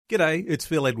G'day, it's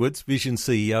Phil Edwards, Vision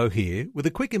CEO here, with a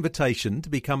quick invitation to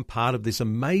become part of this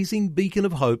amazing beacon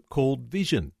of hope called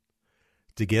Vision.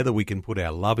 Together we can put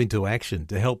our love into action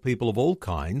to help people of all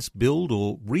kinds build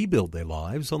or rebuild their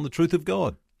lives on the truth of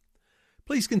God.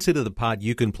 Please consider the part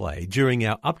you can play during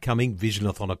our upcoming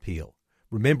Visionathon appeal,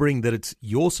 remembering that it's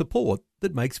your support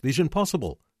that makes Vision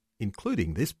possible,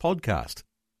 including this podcast.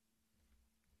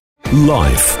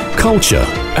 Life, culture,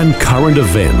 and current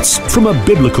events from a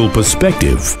biblical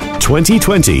perspective.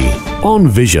 2020 on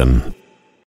Vision.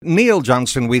 Neil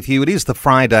Johnson with you. It is the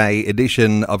Friday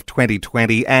edition of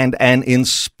 2020 and an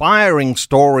inspiring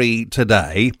story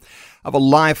today of a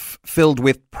life filled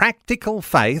with practical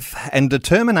faith and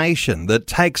determination that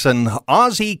takes an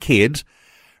Aussie kid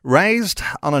raised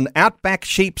on an outback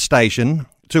sheep station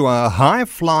to a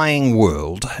high-flying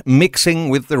world, mixing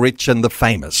with the rich and the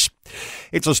famous.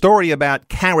 It's a story about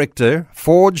character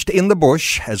forged in the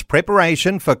bush as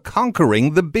preparation for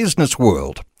conquering the business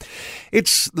world.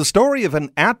 It's the story of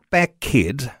an outback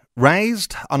kid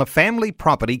raised on a family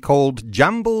property called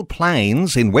Jumble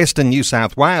Plains in western New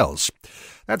South Wales.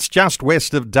 That's just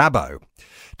west of Dubbo.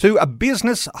 To a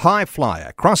business high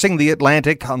flyer crossing the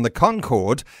Atlantic on the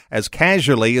Concorde as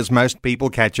casually as most people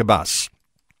catch a bus.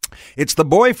 It's the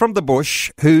boy from the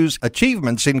bush whose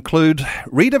achievements include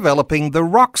redeveloping the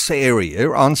Rocks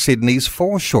area on Sydney's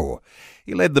foreshore.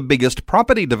 He led the biggest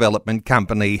property development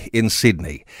company in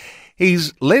Sydney.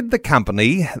 He's led the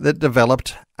company that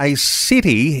developed a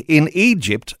city in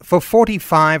Egypt for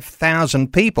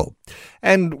 45,000 people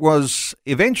and was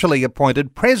eventually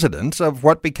appointed president of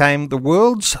what became the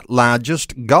world's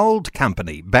largest gold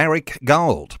company, Barrick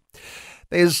Gold.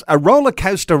 There's a roller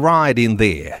coaster ride in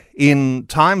there, in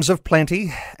times of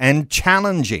plenty and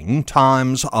challenging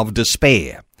times of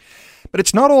despair. But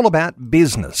it's not all about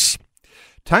business.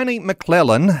 Tony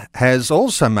McClellan has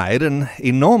also made an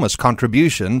enormous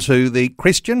contribution to the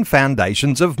Christian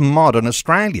foundations of modern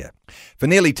Australia. For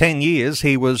nearly 10 years,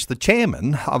 he was the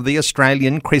chairman of the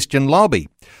Australian Christian Lobby,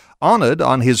 honoured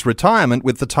on his retirement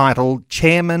with the title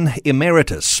Chairman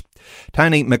Emeritus.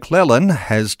 Tony McClellan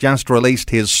has just released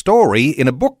his story in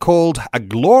a book called A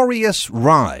Glorious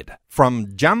Ride, From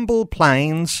Jumble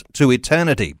Plains to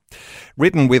Eternity,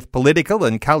 written with political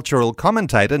and cultural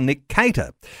commentator Nick Cater,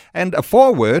 and a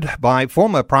foreword by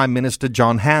former Prime Minister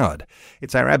John Howard.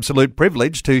 It's our absolute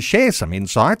privilege to share some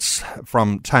insights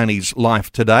from Tony's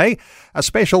life today. A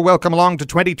special welcome along to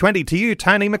 2020 to you,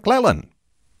 Tony McClellan.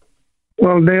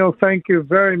 Well, Neil, thank you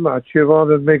very much. You've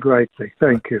honoured me greatly.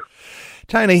 Thank you.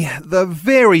 Tony, the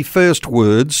very first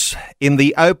words in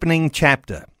the opening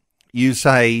chapter, you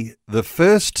say, the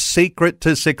first secret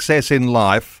to success in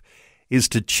life is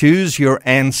to choose your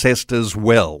ancestors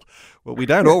well. Well, we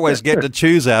don't always get to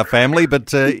choose our family,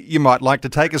 but you might like to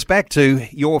take us back to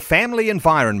your family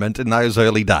environment in those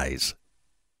early days.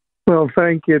 Well,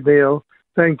 thank you, Neil.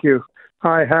 Thank you.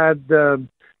 I had the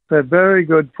very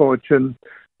good fortune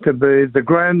to be the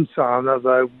grandson of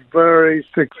a very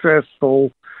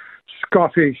successful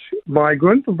Scottish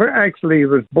migrant. Actually, he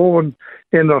was born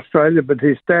in Australia, but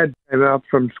his dad came out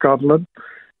from Scotland,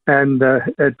 and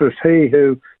it was he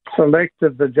who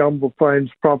selected the Jumble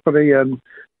Plains property and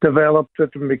developed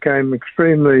it and became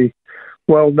extremely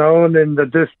well known in the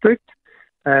district.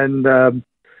 And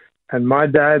my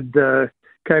dad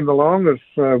came along as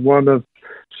one of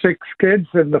 6 kids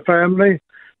in the family,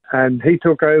 and he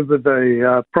took over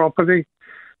the property.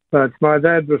 But my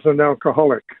dad was an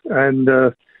alcoholic, and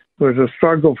it was a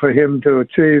struggle for him to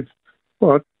achieve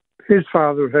what his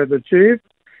father had achieved.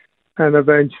 And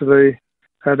eventually,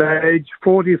 at age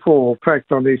 44, in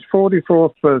fact, on his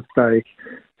 44th birthday,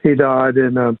 he died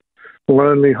in a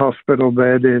lonely hospital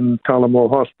bed in Tullamore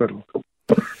Hospital.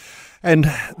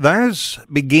 And those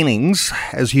beginnings,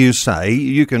 as you say,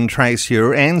 you can trace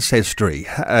your ancestry,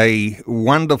 a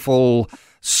wonderful,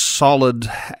 solid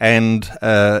and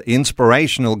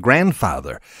inspirational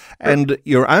grandfather, and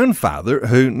your own father,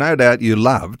 who no doubt you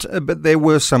loved, but there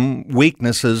were some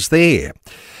weaknesses there.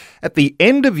 At the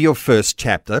end of your first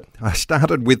chapter, I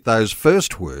started with those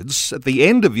first words, at the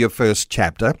end of your first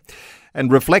chapter,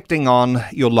 and reflecting on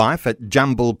your life at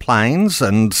Jumble Plains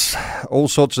and all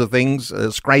sorts of things,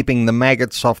 scraping the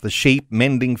maggots off the sheep,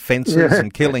 mending fences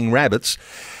and killing rabbits,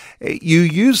 you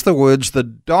use the words, the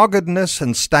doggedness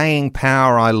and staying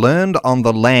power I learned on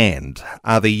the land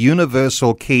are the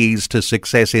universal keys to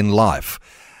success in life.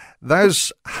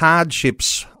 Those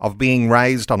hardships of being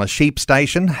raised on a sheep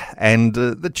station and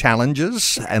the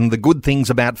challenges and the good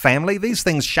things about family, these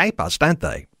things shape us, don't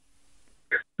they?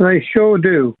 They sure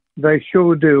do. They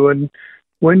sure do. And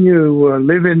when you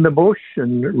live in the bush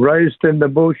and raised in the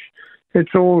bush,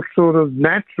 it's all sort of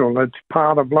natural. It's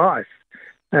part of life.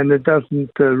 and it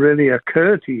doesn't really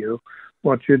occur to you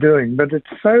what you're doing. But it's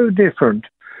so different.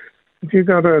 If you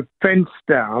got a fence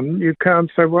down, you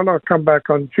can't say, well, I'll come back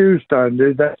on Tuesday and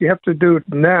do that. You have to do it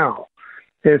now.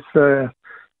 If the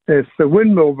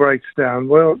windmill breaks down,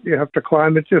 well, you have to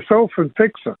climb it yourself and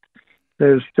fix it.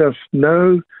 There's just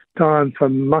no time for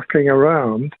mucking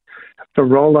around. You have to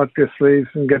roll up your sleeves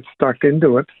and get stuck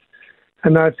into it.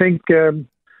 And I think the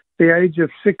age of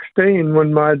 16,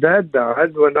 when my dad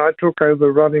died, when I took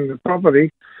over running the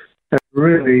property, it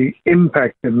really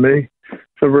impacted me,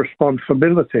 the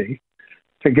responsibility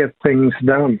to get things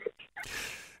done.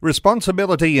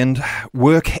 Responsibility and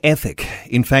work ethic.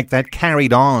 In fact, that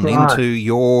carried on into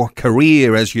your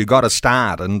career as you got a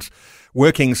start, and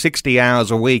working 60 hours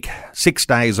a week, 6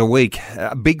 days a week,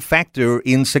 a big factor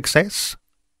in success?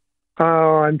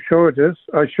 Oh, I'm sure it is.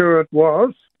 I'm sure it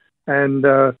was. And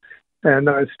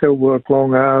I still work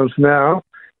long hours now.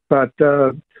 But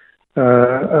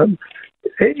on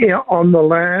the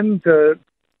land,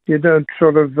 you don't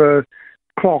sort of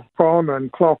clock on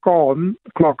and clock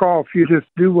off. You just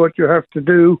do what you have to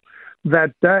do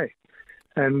that day.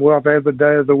 And whatever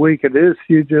day of the week it is,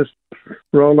 you just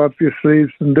roll up your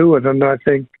sleeves and do it. And I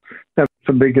think that's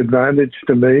a big advantage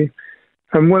to me.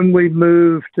 And when we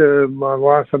moved, my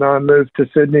wife and I moved to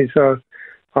Sydney so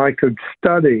I could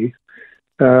study,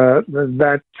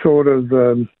 that sort of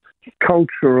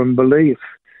culture and belief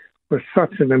was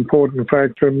such an important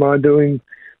factor in my doing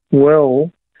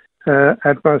well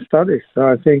at my studies. So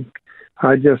I think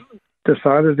I just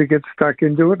decided to get stuck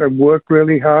into it and work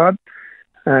really hard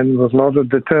and with a lot of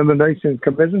determination and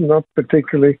commitment, not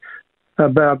particularly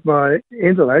about my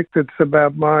intellect, it's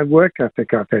about my work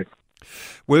ethic, I think.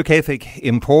 Work ethic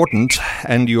important,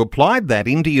 and you applied that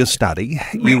into your study.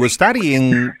 You were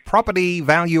studying property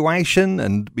valuation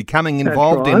and becoming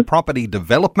involved in property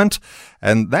development,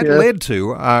 and that led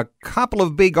to a couple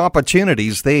of big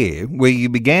opportunities there where you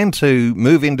began to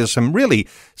move into some really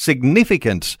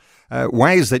significant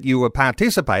ways that you were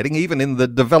participating, even in the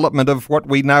development of what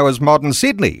we know as modern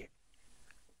Sydney.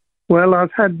 Well,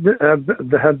 I've had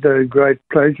the great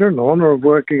pleasure and honour of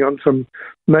working on some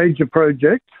major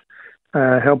projects,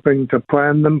 helping to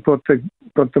plan them, put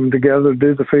them together,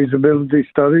 do the feasibility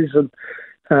studies,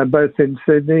 and both in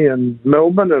Sydney and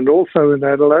Melbourne and also in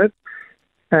Adelaide.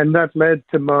 And that led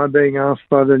to my being asked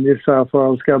by the New South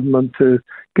Wales government to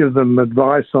give them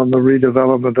advice on the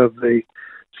redevelopment of the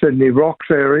Sydney Rocks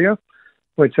area,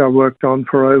 which I worked on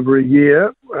for over a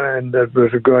year, and it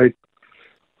was a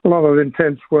lot of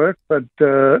intense work, but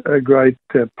a great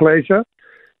pleasure.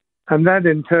 And that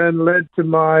in turn led to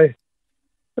my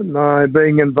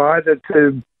being invited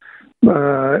to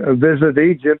visit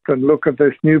Egypt and look at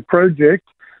this new project.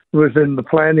 It was in the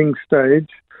planning stage,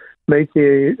 meet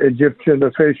the Egyptian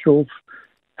officials,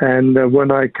 and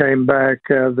when I came back,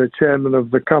 the chairman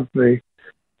of the company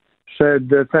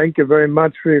said, thank you very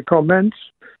much for your comments.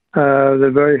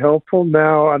 They're very helpful.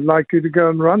 Now I'd like you to go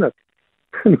and run it,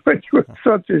 which was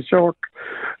such a shock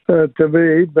to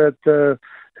me, but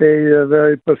he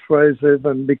very persuasive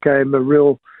and became a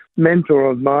real mentor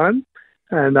of mine.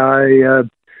 And I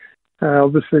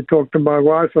obviously talked to my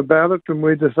wife about it, and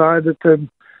we decided to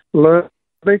learn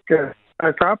back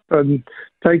up and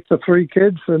take the 3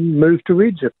 kids and move to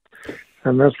Egypt.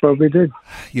 And that's what we did.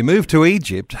 You moved to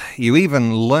Egypt. You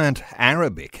even learnt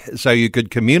Arabic so you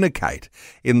could communicate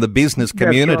in the business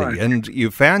community. Right. And you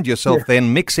found yourself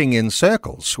then mixing in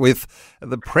circles with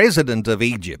the president of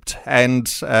Egypt. And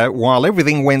while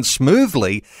everything went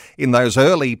smoothly in those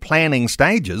early planning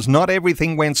stages, not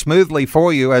everything went smoothly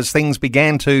for you as things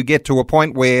began to get to a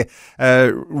point where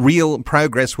real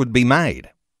progress would be made.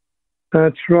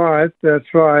 That's right.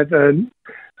 And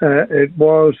it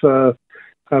was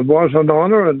an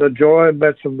honour and a joy. I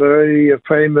met some very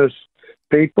famous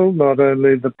people, not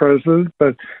only the president,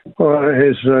 but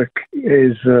his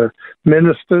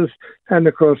ministers, and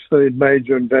of course the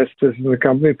major investors in the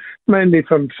company, mainly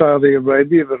from Saudi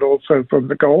Arabia, but also from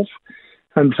the Gulf.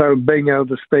 And so being able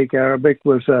to speak Arabic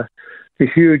was a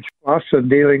huge plus in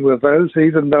dealing with those,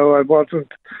 even though I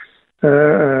wasn't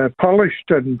polished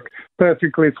and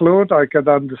perfectly fluent. I could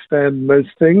understand most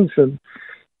things, and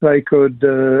they could,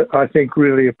 I think,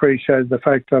 really appreciate the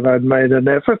fact that I'd made an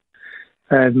effort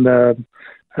and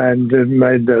it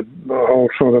made the whole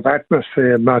sort of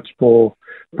atmosphere much more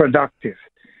productive.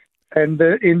 And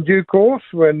in due course,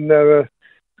 when the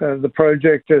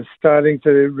project is starting to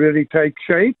really take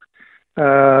shape,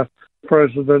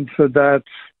 President Sadat's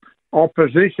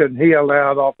opposition, he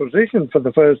allowed opposition for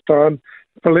the first time,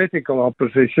 political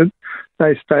opposition.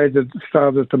 They started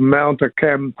to mount a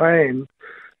campaign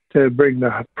to bring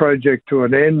the project to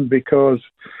an end because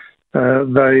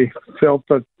they felt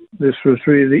that this was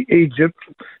really Egypt,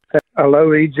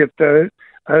 although Egypt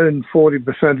owned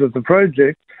 40% of the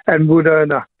project and would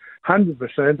own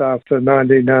 100% after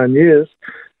 99 years.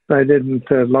 They didn't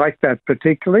like that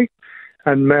particularly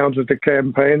and mounted a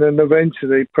campaign, and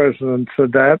eventually President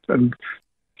Sadat, and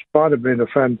despite have been a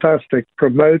fantastic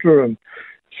promoter and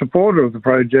supporter of the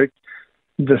project,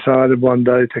 decided one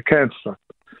day to cancel it.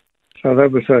 So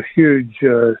that was a huge,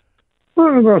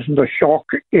 well, it wasn't a shock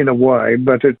in a way,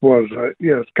 but it was,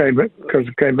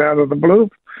 it came out of the blue.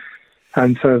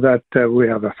 And so that we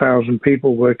have 1,000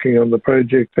 people working on the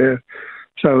project there.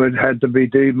 So it had to be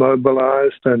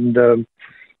demobilized, and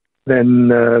then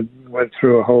went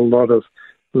through a whole lot of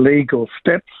legal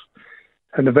steps.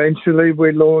 And eventually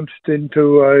we launched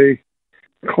into a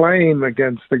claim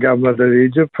against the government of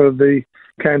Egypt for the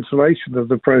cancellation of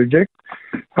the project.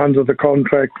 Under the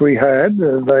contract we had,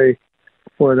 they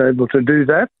weren't able to do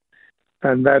that.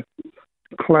 And that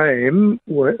claim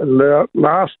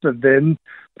lasted then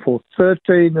for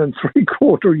 13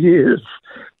 3/4 years,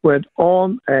 went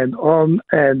on and on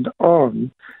and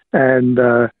on. And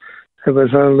it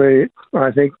was only,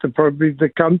 I think, probably the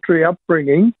country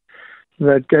upbringing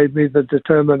that gave me the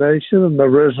determination and the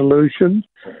resolution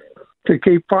to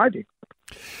keep fighting.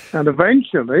 And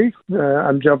eventually,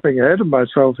 I'm jumping ahead of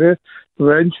myself here,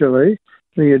 eventually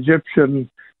the Egyptian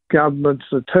government's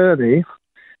attorney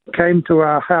came to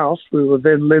our house. We were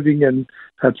then living in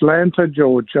Atlanta,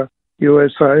 Georgia,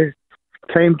 USA,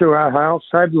 came to our house,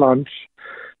 had lunch,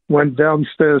 went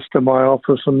downstairs to my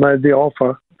office and made the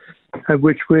offer, at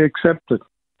which we accepted.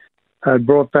 I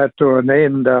brought that to an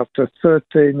end after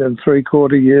 13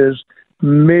 3/4 years,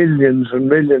 millions and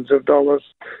millions of dollars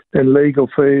in legal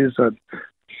fees, and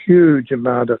huge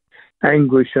amount of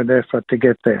anguish and effort to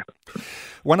get there.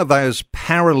 One of those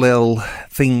parallel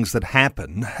things that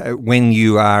happen when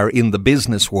you are in the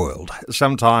business world,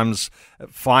 sometimes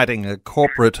fighting a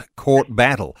corporate court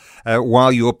battle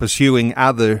while you're pursuing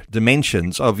other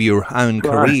dimensions of your own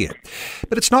career.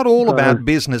 But it's not all about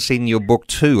business in your book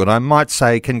too, and I might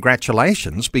say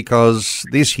congratulations, because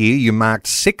this year you marked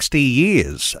 60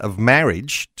 years of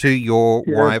marriage to your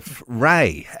wife,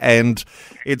 Ray, and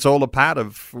it's all a part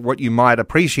of what you might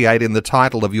appreciate in the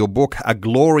title of your book, A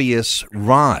Glorious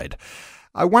Ride.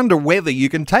 I wonder whether you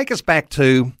can take us back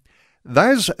to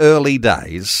those early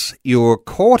days. You're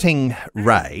courting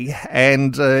Ray,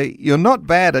 and you're not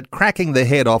bad at cracking the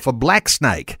head off a black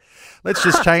snake. Let's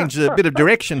just change a bit of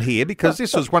direction here, because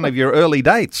this was one of your early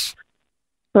dates.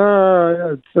 What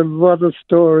a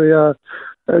story. I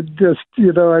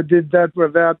did that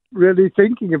without really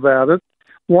thinking about it,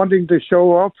 wanting to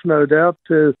show off, no doubt,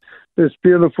 to this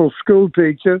beautiful school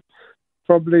teacher,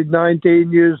 probably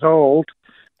 19 years old.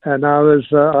 And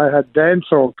I had dance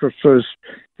orchestras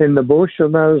in the bush,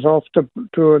 and I was off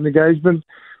to an engagement,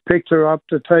 picked her up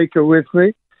to take her with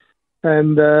me,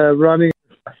 and running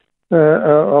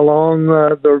along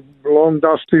the long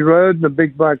dusty road, and the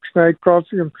big black snake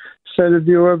crossing, and said, "Have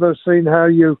you ever seen how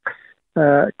you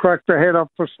crack the head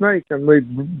off a snake?" And we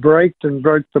braked and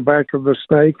broke the back of the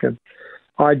snake, and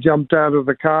I jumped out of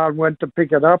the car and went to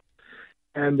pick it up,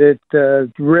 and it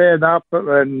reared up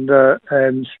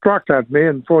and struck at me.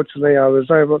 Unfortunately, I was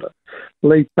able to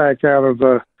leap back out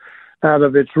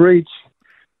of its reach,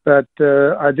 but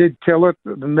I did kill it.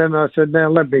 And then I said, "Now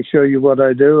let me show you what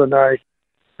I do." And I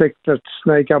picked the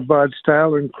snake up by its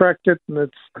tail and cracked it, and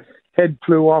its head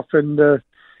flew off into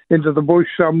the bush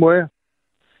somewhere.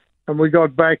 And we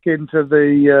got back into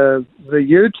the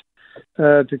ute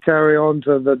to carry on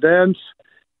to the dance,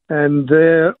 and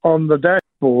there on the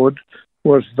dashboard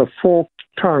was the forked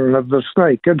tongue of the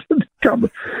snake. It had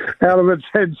come out of its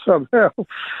head somehow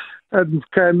and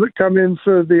come in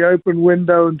through the open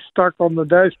window and stuck on the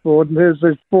dashboard. And here's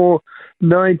this poor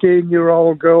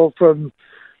 19-year-old girl from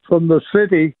the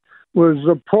city was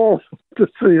appalled to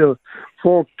see a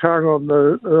forked tongue on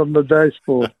the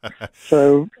dashboard.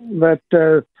 So that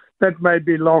made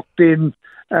me locked in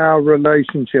our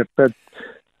relationship. That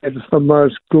it's the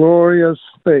most glorious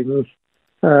thing.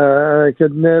 I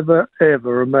could never,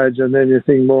 ever imagine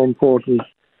anything more important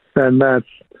than that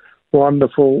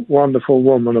wonderful, wonderful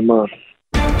woman of mine.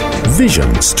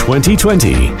 Visions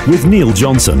 2020 with Neil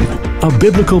Johnson. A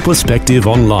biblical perspective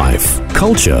on life,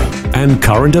 culture and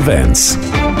current events.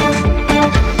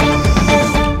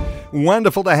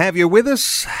 Wonderful to have you with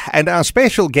us. And our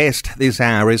special guest this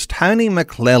hour is Tony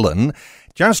McClellan,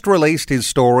 just released his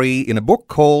story in a book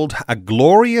called A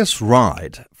Glorious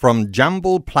Ride from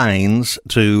Jumble Plains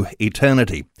to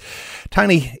Eternity.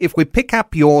 Tony, if we pick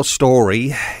up your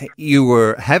story, you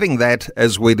were having that,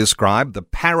 as we described, the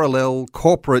parallel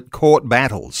corporate court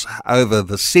battles over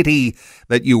the city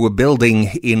that you were building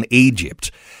in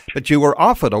Egypt. But you were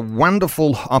offered a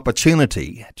wonderful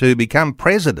opportunity to become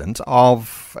president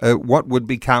of what would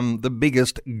become the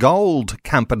biggest gold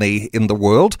company in the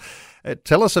world.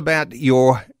 Tell us about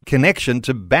your connection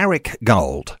to Barrick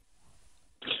Gold.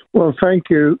 Well, thank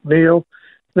you, Neil.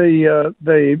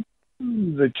 The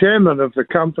chairman of the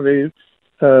company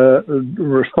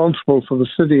responsible for the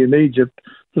city in Egypt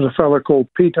was a fellow called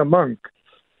Peter Monk,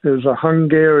 who's a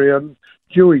Hungarian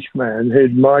Jewish man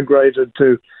who'd migrated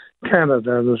to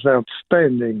Canada and was an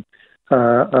outstanding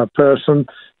person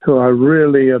who I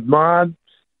really admired,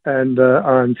 and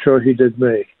I'm sure he did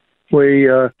me.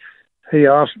 He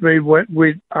asked me,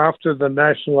 after the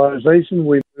nationalisation,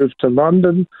 we moved to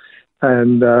London,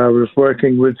 and I was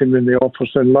working with him in the office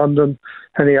in London,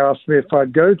 and he asked me if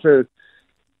I'd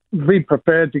be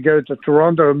prepared to go to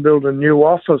Toronto and build a new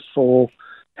office for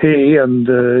he and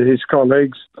his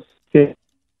colleagues.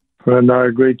 And I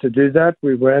agreed to do that.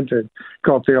 We went and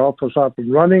got the office up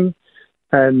and running,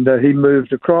 and he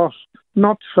moved across.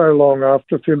 Not so long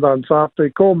after, a few months after,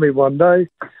 he called me one day,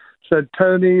 said,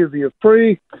 "Tony, if you're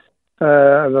free,"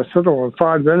 and I said, "Oh, in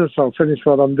 5 minutes I'll finish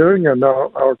what I'm doing and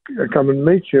I'll come and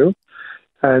meet you."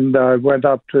 And I went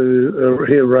up to,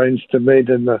 he arranged to meet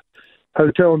in the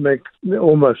hotel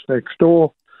almost next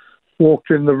door, walked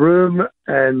in the room,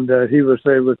 and he was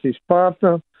there with his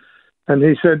partner. And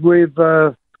he said, we've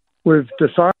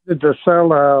decided to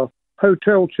sell our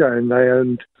hotel chain. They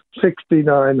owned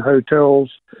 69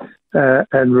 hotels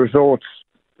and resorts,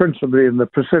 principally in the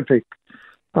Pacific.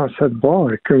 I said,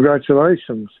 "Boy,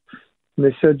 congratulations." And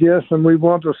they said, "Yes, and we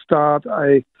want to start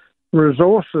a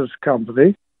resources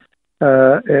company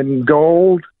in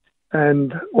gold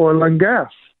and oil and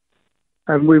gas.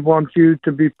 And we want you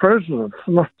to be president."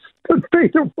 And I said,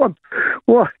 "Peter,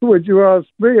 why would you ask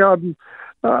me? I'm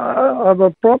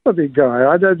a property guy.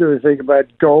 I don't do anything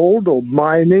about gold or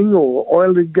mining or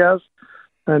oil and gas."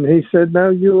 And he said, "No,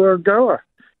 you are a goer.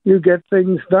 You get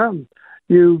things done.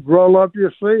 You roll up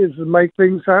your sleeves and make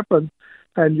things happen.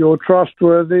 And you're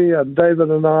trustworthy, and David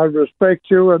and I respect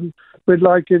you, and we'd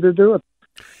like you to do it."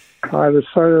 I was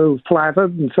so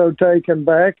flattered and so taken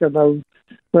back, and I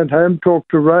went home, talked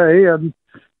to Ray, and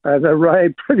Ray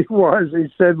pretty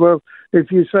wisely said, "Well,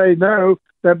 if you say no,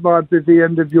 that might be the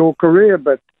end of your career."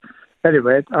 But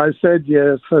anyway, I said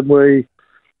yes, and we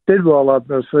did roll up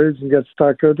our sleeves and get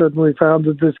stuck at it, and we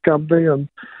founded this company,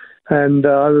 and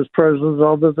I was president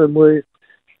of it, and we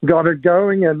got it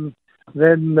going, and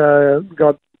then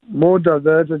got more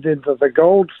diverted into the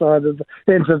gold side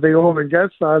into the oil and gas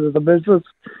side of the business,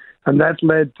 and that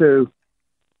led to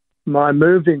our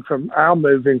moving from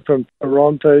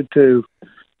Toronto to,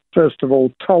 first of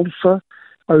all, Tulsa,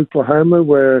 Oklahoma,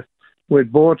 where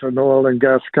we'd bought an oil and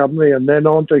gas company, and then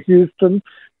on to Houston,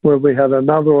 where we had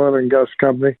another oil and gas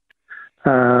company,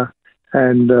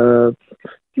 and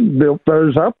built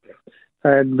those up.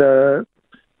 And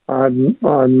I'm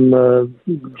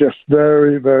just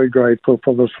very, very grateful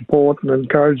for the support and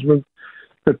encouragement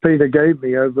that Peter gave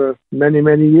me over many,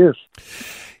 many years.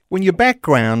 When your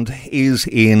background is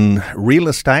in real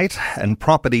estate and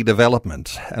property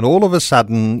development, and all of a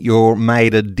sudden you're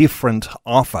made a different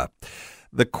offer,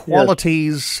 the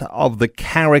qualities of the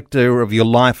character of your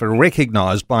life are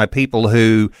recognised by people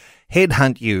who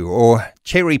headhunt you or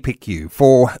cherry pick you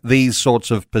for these sorts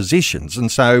of positions. And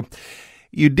so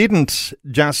you didn't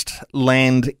just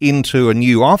land into a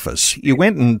new office. You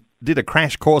went and did a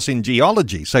crash course in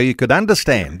geology so you could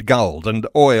understand gold and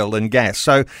oil and gas.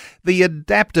 So the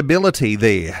adaptability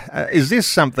there, is this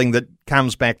something that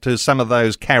comes back to some of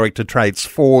those character traits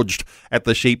forged at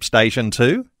the sheep station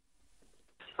too?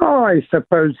 Oh, I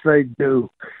suppose they do.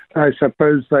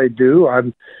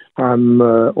 I'm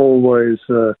always,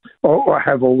 I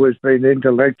have always been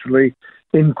intellectually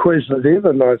inquisitive,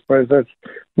 and I suppose that's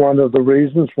one of the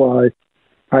reasons why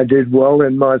I did well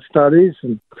in my studies.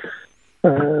 And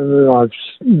I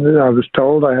was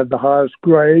told I had the highest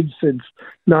grades since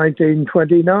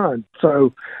 1929,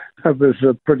 so it was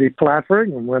pretty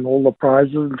flattering, and won all the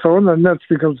prizes and so on. And that's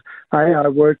because I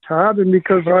worked hard, and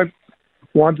because I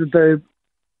wanted to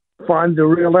find the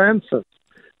real answers.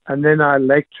 And then I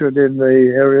lectured in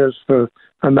the areas for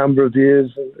a number of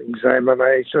years,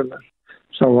 examination and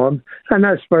so on. And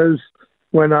I suppose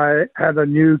when I had a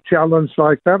new challenge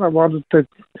like that, I wanted to at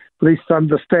least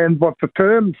understand what the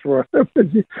terms were.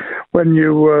 When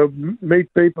you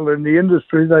meet people in the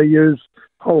industry, they use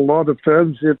whole lot of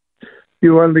terms that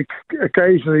you only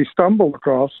occasionally stumble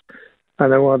across,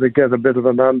 and I wanted to get a bit of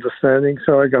an understanding,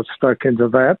 so I got stuck into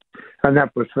that, and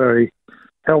that was very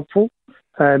helpful.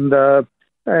 And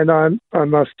I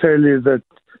must tell you that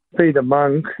Peter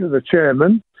Monk, the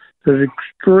chairman, is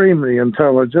extremely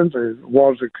intelligent.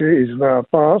 He's now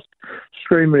passed,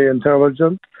 extremely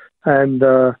intelligent, and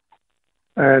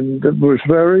it was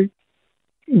very,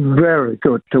 very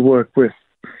good to work with.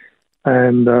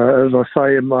 And as I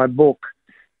say in my book,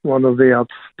 one of the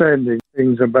outstanding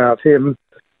things about him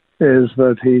is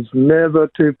that he's never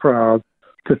too proud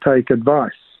to take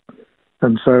advice.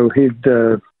 And so he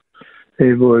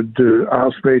would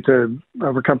ask me to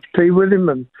have a cup of tea with him,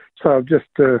 and so I've just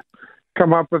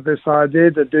come up with this idea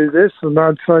to do this, and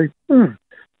I'd say,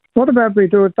 what about we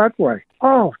do it that way?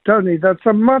 Oh, Tony, that's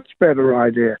a much better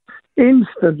idea.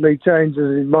 Instantly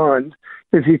changes his mind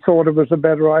if he thought it was a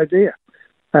better idea.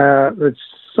 It's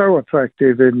so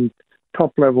attractive in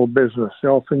top-level business.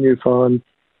 Often you find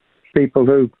people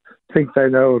who think they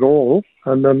know it all,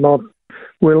 and they're not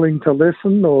willing to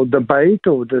listen or debate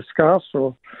or discuss.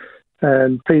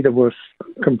 And Peter was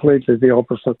completely the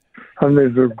opposite. And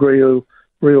it was a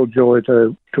real joy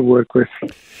to work with.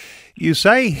 You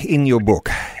say in your book,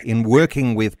 in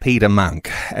working with Peter Monk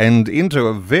and into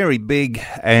a very big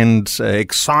and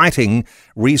exciting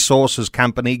resources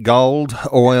company, gold,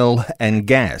 oil and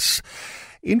gas.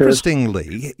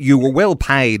 Interestingly, you were well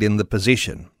paid in the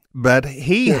position, but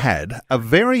he had a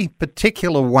very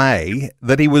particular way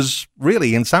that he was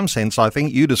really, in some sense, I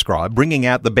think you described, bringing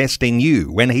out the best in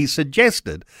you when he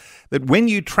suggested that when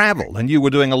you travel, and you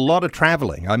were doing a lot of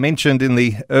travelling, I mentioned in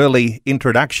the early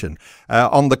introduction,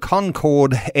 on the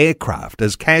Concorde aircraft,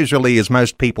 as casually as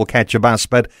most people catch a bus,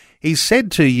 but he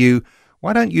said to you,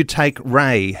 why don't you take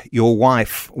Ray, your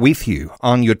wife, with you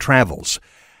on your travels?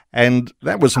 And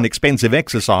that was an expensive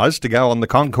exercise to go on the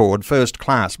Concorde first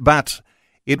class, but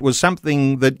it was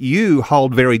something that you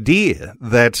hold very dear,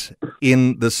 that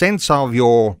in the sense of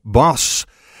your boss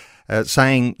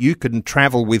saying you can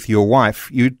travel with your wife,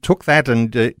 you took that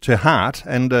to heart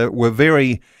and were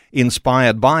very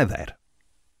inspired by that.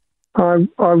 I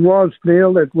was,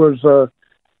 Neil. It was an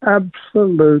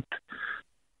absolute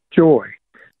joy.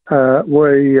 At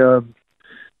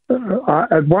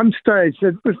one stage,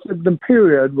 it was the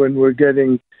period when we're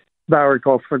getting Barrick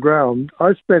off the ground,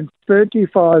 I spent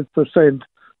 35%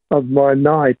 of my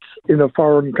nights in a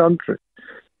foreign country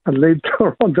and leave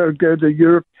Toronto, go to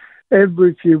Europe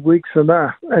every few weeks and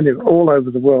anyway, all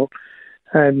over the world.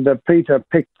 And Peter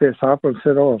picked this up and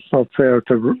said, it's not fair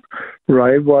to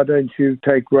Ray. Why don't you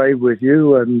take Ray with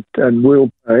you and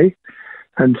we'll pay?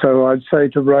 And so I'd say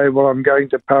to Ray, well, I'm going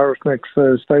to Paris next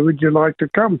Thursday. Would you like to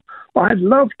come? I'd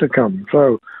love to come.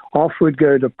 So off we'd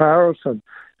go to Paris, and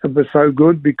it was so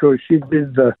good because she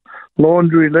did the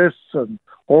laundry lists and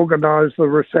organised the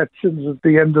receptions. At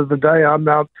the end of the day, I'm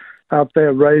out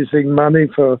there raising money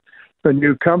for the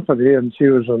new company, and she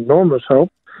was an enormous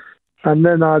help. And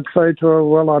then I'd say to her,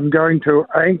 well, I'm going to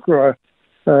Ankara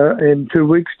in 2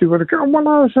 weeks. Do you want to go? Well,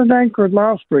 I was in Ankara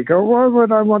last week. Oh, why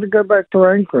would I want to go back to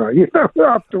Ankara? You know,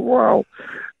 after a while,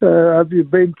 have you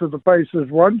been to the places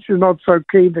once? You're not so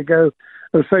keen to go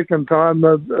a second time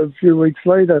a few weeks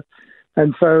later.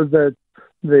 And so the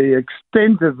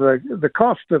extent of the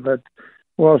cost of it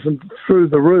wasn't through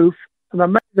the roof. And I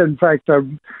made, in fact, a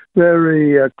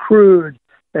very crude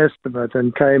estimate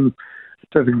and came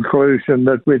to the conclusion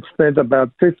that we'd spent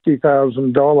about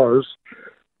 $50,000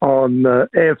 on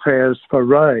airfares for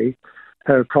Ray.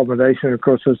 Her accommodation, of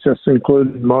course, was just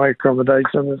included my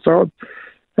accommodation and so on.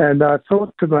 And I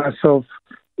thought to myself,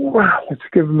 wow, it's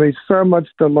given me so much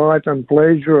delight and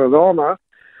pleasure and honour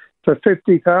for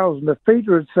 $50,000. If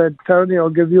Peter had said, Tony, I'll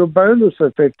give you a bonus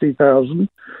of $50,000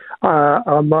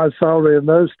 on my salary in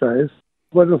those days,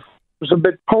 well, it was a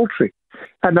bit paltry.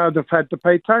 And I'd have had to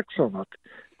pay tax on it.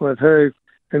 With her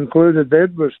included,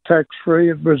 it was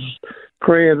tax-free. It was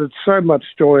created so much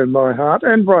joy in my heart,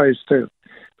 and Ray's too.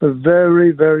 A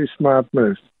very, very smart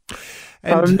move.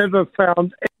 And I've never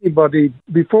found anybody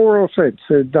before or since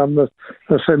who'd done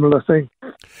a similar thing.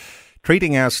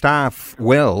 Treating our staff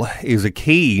well is a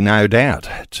key, no doubt,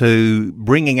 to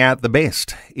bringing out the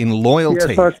best in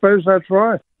loyalty. Yes, I suppose that's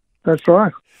right. That's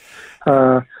right.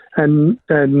 And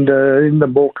in the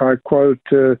book, I quote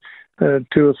 2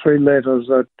 or 3 letters,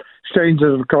 that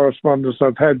exchanges of correspondence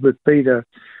I've had with Peter,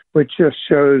 which just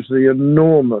shows the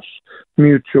enormous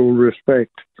mutual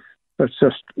respect. It's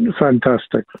just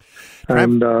fantastic.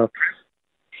 And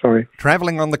Sorry.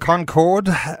 Travelling on the Concorde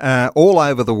all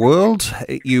over the world.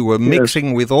 You were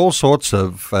mixing with all sorts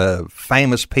of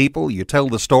famous people. You tell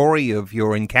the story of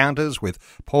your encounters with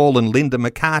Paul and Linda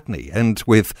McCartney and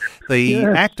with the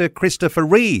actor Christopher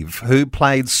Reeve, who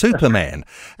played Superman.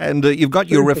 And you've got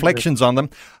your reflections on them.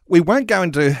 We won't go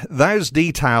into those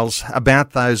details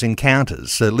about those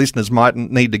encounters. Listeners might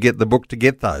need to get the book to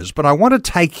get those. But I want to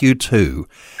take you to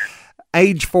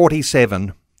age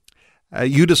 47.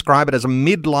 You describe it as a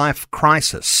midlife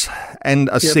crisis and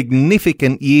a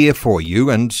significant year for you,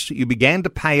 and you began to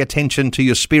pay attention to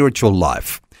your spiritual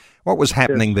life. What was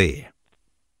happening there?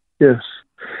 Yes.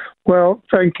 Well,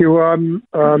 thank you.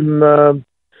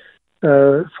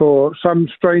 For some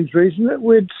strange reason,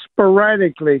 we'd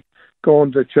sporadically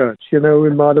gone to church. You know, we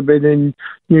might have been in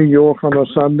New York on a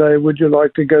Sunday. Would you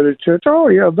like to go to church? Oh,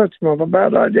 yeah, that's not a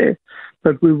bad idea.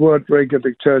 But we weren't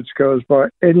regular churchgoers by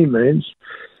any means.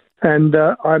 And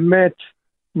I met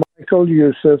Michael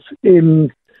Youssef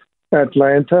in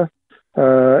Atlanta,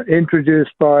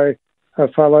 introduced by a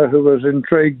fellow who was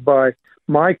intrigued by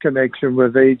my connection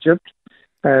with Egypt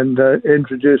and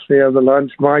introduced me over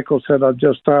lunch. Michael said, I've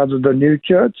just started a new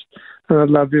church and I'd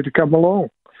love you to come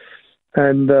along.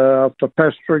 And after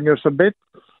pestering us a bit,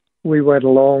 we went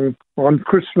along on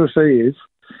Christmas Eve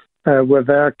with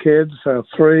our kids,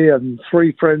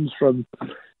 three friends from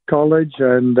college,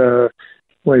 and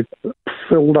we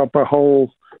filled up a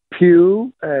whole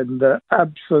pew and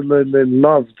absolutely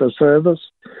loved the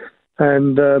service.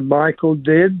 And Michael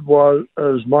did was,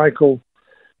 as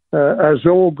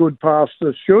all good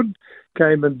pastors should,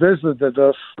 came and visited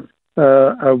us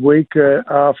a week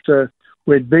after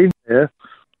we'd been there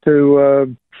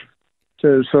to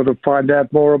sort of find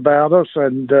out more about us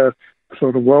and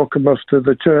sort of welcome us to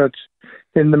the church.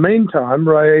 In the meantime,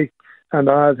 Ray and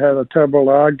I had a terrible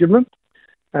argument.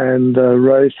 And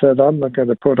Ray said, I'm not going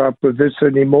to put up with this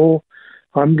anymore.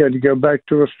 I'm going to go back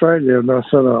to Australia. And I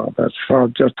said, oh, that's fine.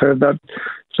 I've just heard that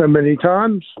so many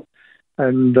times.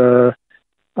 And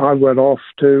I went off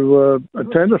to a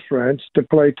tennis ranch to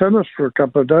play tennis for a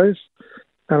couple of days.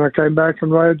 And I came back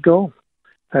and Ray had gone.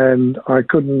 And I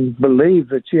couldn't believe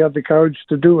that she had the courage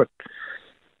to do it.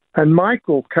 And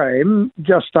Michael came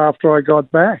just after I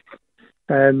got back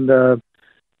and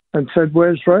said,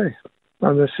 where's Ray?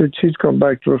 And I said, she's gone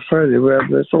back to Australia. We had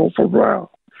this awful row.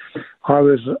 I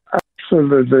was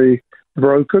absolutely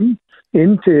broken,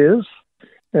 in tears.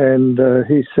 And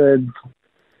he said,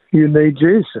 you need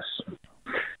Jesus.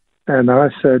 And I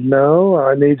said, no,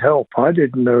 I need help. I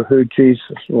didn't know who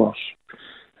Jesus was.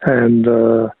 And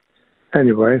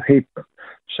anyway, he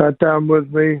sat down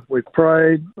with me. We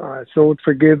prayed. I sought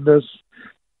forgiveness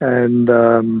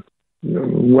and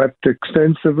wept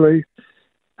extensively.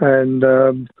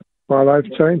 And my life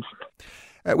changed.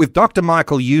 With Dr.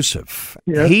 Michael Youssef,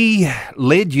 he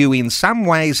led you in some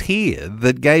ways here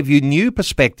that gave you new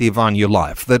perspective on your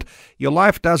life, that your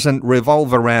life doesn't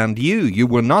revolve around you. You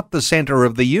were not the center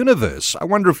of the universe. I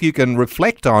wonder if you can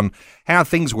reflect on how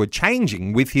things were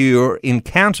changing with your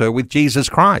encounter with Jesus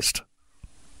Christ.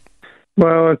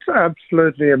 Well, it's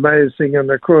absolutely amazing.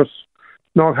 And of course,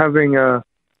 not having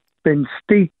been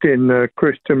steeped in a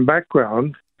Christian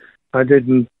background, I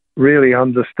didn't really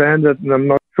understand it, and I'm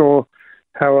not sure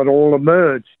how it all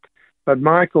emerged. But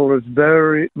Michael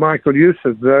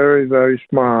Youssef, very, very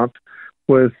smart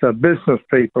with business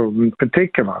people in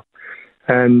particular,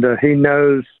 and he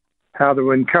knows how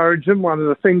to encourage them. One of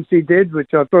the things he did,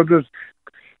 which I thought was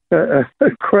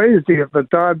crazy at the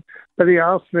time, but he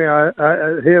asked me,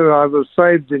 here I was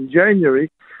saved in January,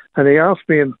 and he asked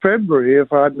me in February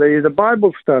if I'd lead a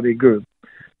Bible study group.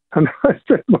 And I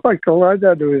said, Michael, I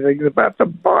don't know anything about the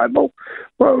Bible.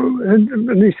 Well,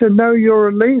 and he said, no, you're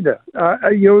a leader.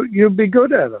 You'll be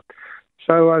good at it.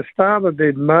 So I started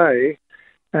in May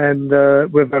and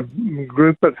with a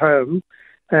group at home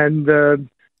and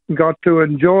got to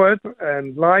enjoy it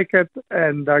and like it,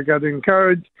 and I got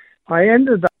encouraged. I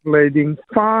ended up leading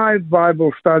 5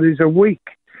 Bible studies a week,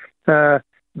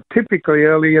 typically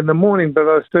early in the morning, but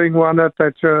I was doing one at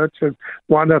that church and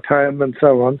one at home and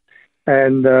so on.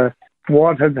 And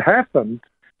what happened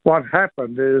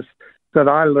is that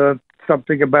I learned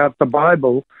something about the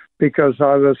Bible because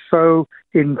I was so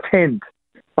intent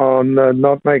on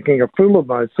not making a fool of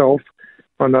myself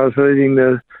when I was reading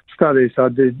the studies. I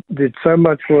did so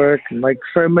much work and make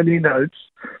so many notes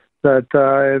that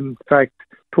I, in fact,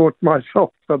 taught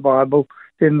myself the Bible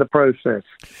in the process.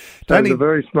 So a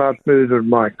very smart move of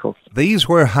Michael. These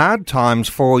were hard times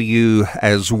for you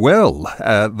as well,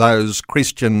 those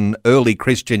early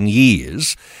Christian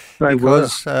years. They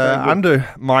because were. Under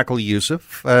Michael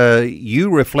Youssef,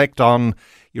 you reflect on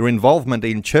your involvement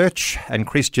in church and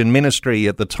Christian ministry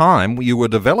at the time, you were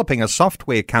developing a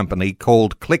software company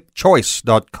called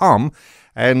ClickChoice.com,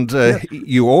 and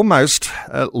you almost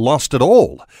lost it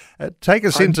all. Take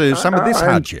us into some of this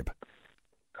hardship.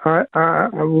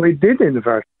 We did, in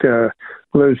fact,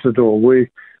 lose it all.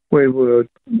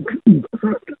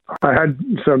 I had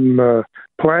some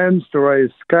plans to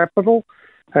raise capital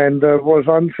and was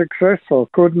unsuccessful.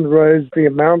 Couldn't raise the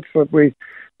amounts that we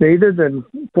needed and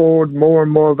poured more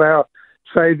and more of our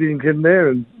savings in there,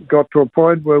 and got to a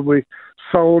point where we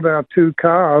sold our 2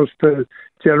 cars to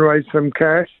generate some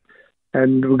cash,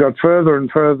 and we got further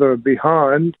and further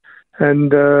behind,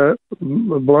 and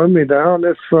blow me down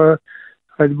if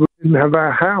we didn't have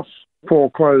our house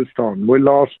foreclosed on. We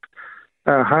lost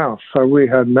our house, so we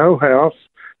had no house,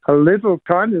 a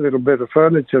tiny little bit of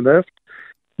furniture left,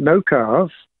 no cars,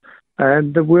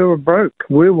 and we were broke.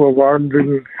 We were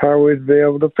wondering how we'd be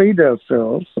able to feed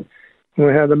ourselves. We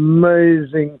had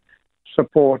amazing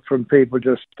support from people,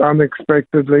 just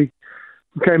unexpectedly.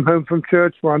 We came home from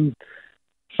church one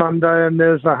Sunday and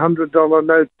there's a $100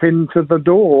 note pinned to the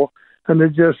door, and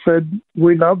it just said,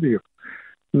 "We love you."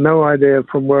 No idea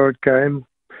from where it came.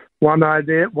 One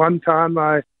time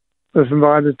I was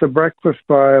invited to breakfast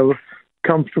by a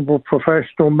comfortable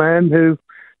professional man who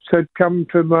said, "Come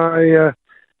to my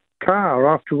car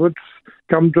afterwards,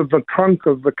 come to the trunk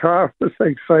of the car," as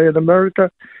they say in America.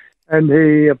 And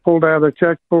he pulled out a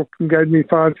checkbook and gave me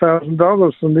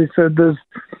 $5,000. And he said,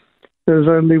 there's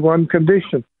only one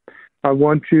condition. I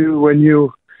want you, when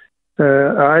you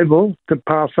are able, to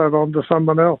pass that on to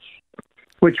someone else,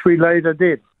 which we later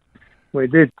did. We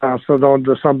did pass it on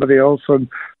to somebody else, and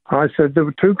I said there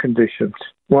were 2 conditions.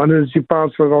 One is you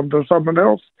pass it on to someone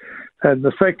else, and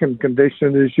the second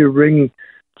condition is you ring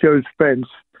Joe Spence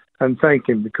and thank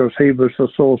him, because he was the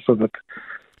source of it.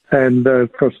 And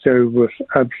of course, Joe was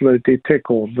absolutely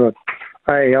tickled that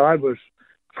A, I was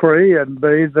free, and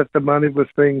B, that the money was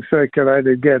being circulated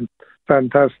again.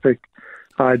 Fantastic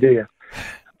idea.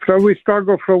 So we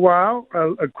struggled for a while,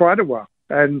 quite a while,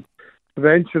 and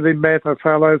eventually met a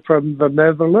fellow from the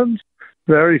Netherlands,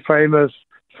 very famous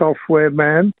software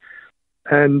man,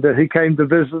 and he came to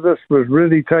visit us, was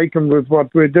really taken with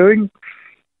what we're doing,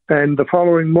 and the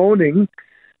following morning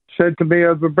said to me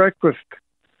over breakfast,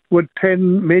 "Would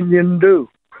 10 million do?"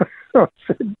 I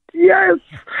said, "Yes."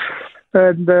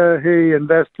 And he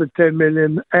invested 10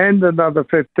 million and another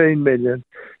 15 million,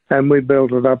 and we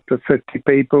built it up to 50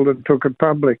 people and took it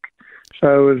public.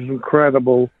 So it was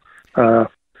incredible a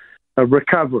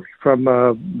recovery from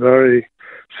a very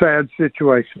sad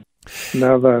situation.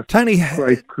 Another Tony,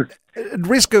 great... at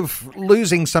risk of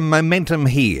losing some momentum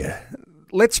here,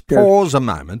 let's pause a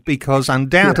moment, because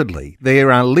undoubtedly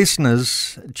there are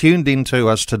listeners tuned into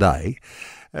us today.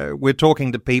 We're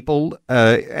talking to people,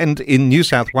 and in New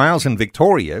South Wales and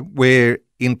Victoria, where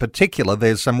in particular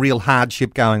there's some real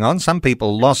hardship going on. Some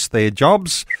people lost their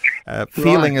jobs,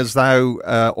 feeling as though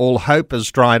all hope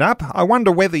has dried up. I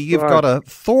wonder whether you've got a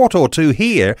thought or two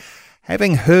here,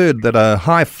 having heard that a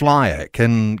high flyer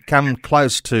can come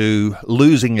close to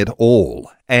losing it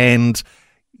all, and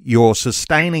your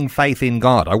sustaining faith in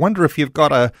God. I wonder if you've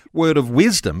got a word of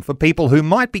wisdom for people who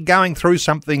might be going through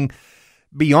something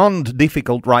beyond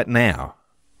difficult right now.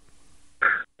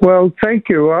 Well, thank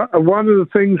you. One of the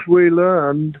things we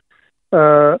learned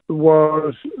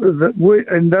was that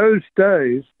in those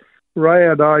days, Ray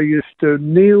and I used to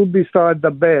kneel beside the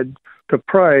bed to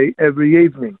pray every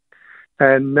evening.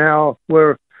 And now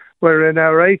we're in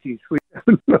our 80s.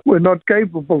 We're not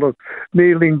capable of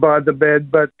kneeling by the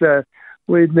bed, but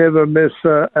we'd never miss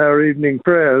our evening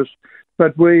prayers.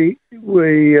 But we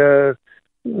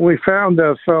found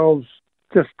ourselves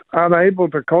just unable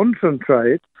to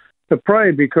concentrate to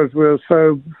pray because we were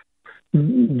so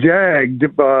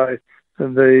jagged by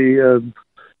the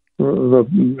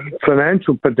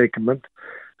financial predicament.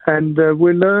 And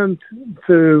we learned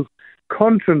to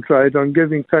concentrate on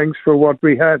giving thanks for what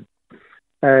we had.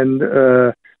 And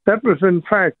that was, in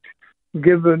fact,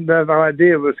 that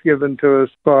idea was given to us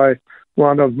by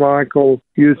one of Michael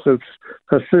Yusuf's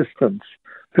assistants,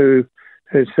 who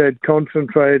said,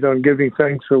 concentrate on giving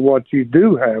thanks for what you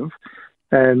do have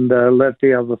and let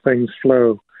the other things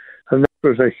flow. And that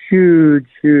was a huge,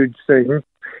 huge thing.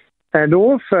 And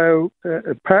also,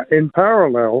 in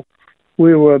parallel,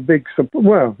 we were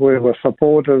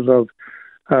supporters of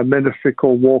a ministry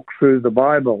called Walk Through the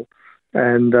Bible.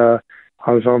 And I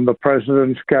was on the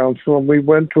President's Council, and we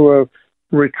went to a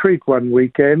retreat one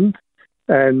weekend,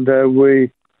 and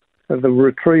the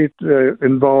retreat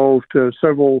involved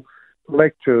several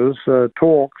lectures,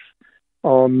 talks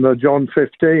on John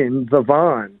 15, the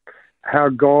vine, how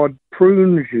God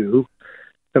prunes you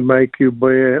to make you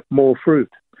bear more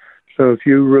fruit. So if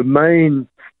you remain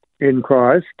in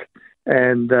Christ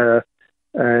and are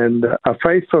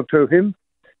faithful to Him,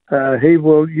 He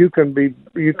will. You can be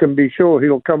sure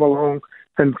He'll come along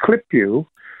and clip you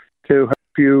to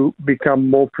help you become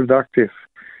more productive.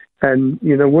 And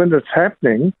when it's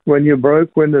happening, when you're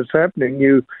broke, when it's happening,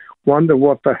 you wonder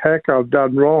what the heck I've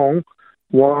done wrong.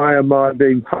 Why am I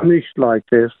being punished like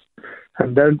this?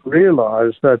 And don't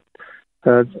realize that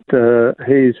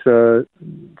He's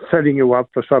setting you up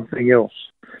for something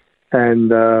else.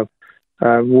 And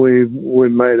we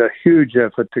made a huge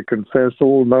effort to confess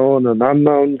all known and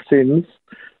unknown sins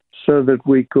so that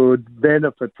we could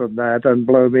benefit from that. And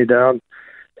blow me down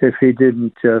if He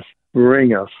didn't just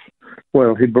bring us.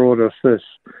 Well, He brought us this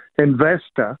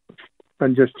investor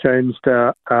and just changed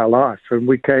our life. And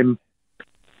we came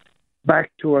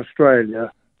back to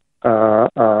Australia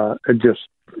and just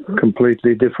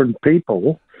completely different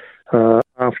people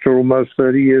after almost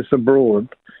 30 years abroad,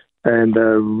 and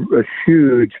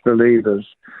huge believers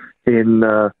in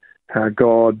how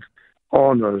God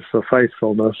honours the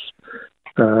faithfulness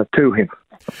to Him.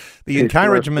 The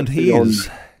encouragement here is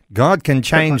God can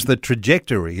change the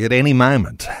trajectory at any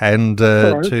moment, and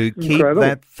to keep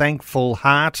that thankful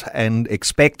heart and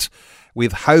expect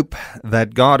with hope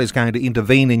that God is going to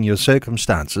intervene in your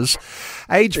circumstances.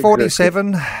 Age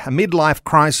 47, a midlife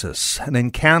crisis, an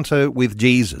encounter with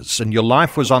Jesus, and your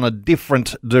life was on a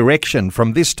different direction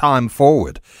from this time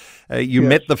forward. You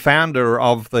met the founder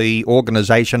of the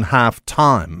organisation Half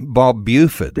Time, Bob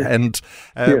Buford, and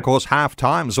of course Half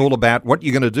Time is all about what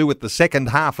you're going to do with the second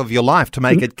half of your life to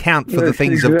make it count for the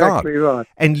things of God. Right.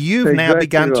 And you've now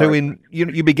begun to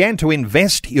you began to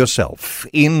invest yourself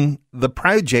in the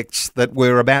projects that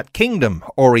were about kingdom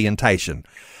orientation.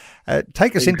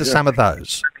 Take us into some of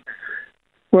those.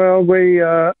 Well, we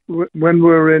when we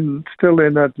were still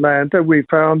in Atlanta,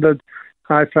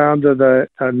 I founded a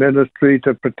ministry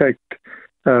to protect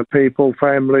people,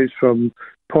 families from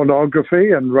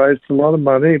pornography, and raised a lot of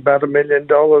money, about $1 million,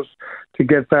 to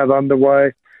get that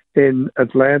underway in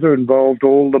Atlanta. Involved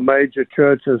all the major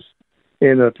churches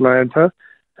in Atlanta,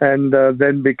 and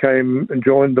then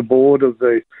joined the board of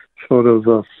the sort of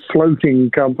a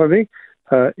floating company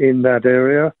in that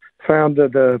area.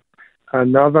 Founded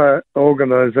another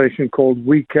organization called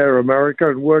We Care America,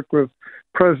 and worked with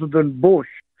President Bush,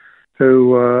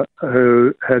 who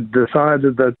had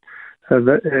decided that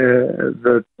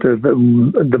the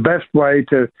best way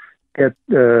to get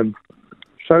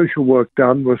social work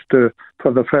done was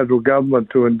for the federal government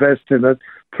to invest in it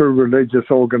through religious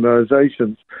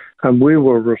organizations, and we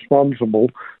were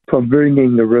responsible for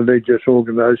bringing the religious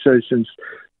organizations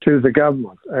to the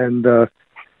government, and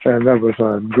that was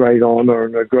a great honor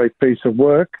and a great piece of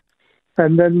work.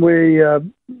 And then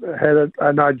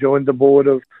and I joined the board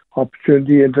of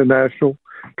Opportunity International,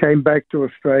 came back to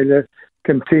Australia,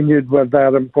 continued with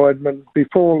that appointment.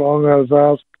 Before long, I was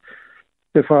asked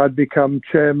if I'd become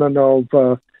chairman of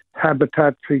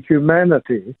Habitat for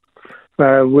Humanity.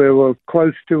 We were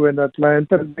close to in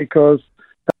Atlanta because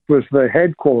that was the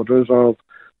headquarters of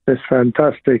this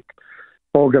fantastic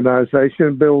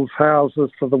organization, builds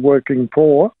houses for the working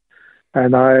poor.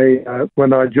 And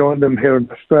when I joined them here in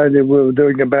Australia, we were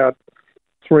doing about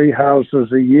 3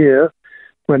 houses a year.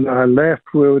 When I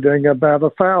left, we were doing about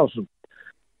 1,000.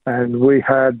 And we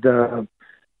had the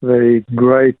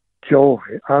great joy,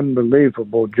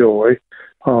 unbelievable joy,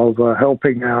 of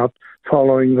helping out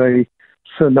following the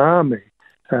tsunami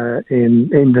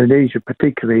in Indonesia,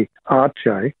 particularly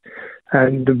Aceh.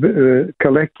 And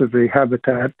collectively,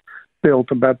 Habitat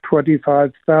built about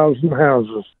 25,000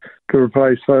 houses to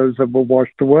replace those that were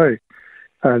washed away.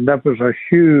 And that was a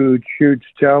huge, huge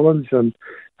challenge and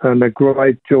a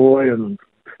great joy and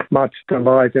much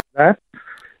delight in that.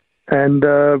 And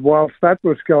whilst that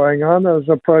was going on, I was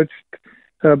approached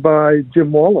by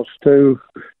Jim Wallace to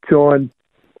join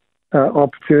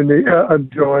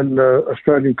join the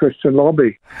Australian Christian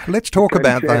Lobby. Let's talk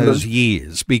about those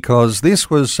years, because this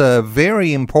was a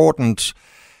very important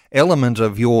element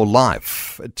of your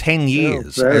life, 10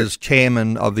 years as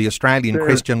chairman of the Australian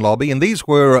Christian Lobby, and these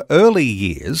were early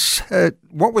years.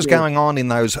 What was going on in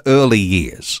those early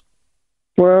years?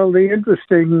 Well, the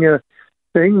interesting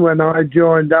thing, when I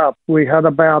joined up, we had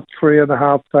about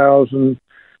 3,500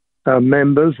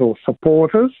 members or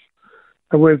supporters,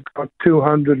 and we've got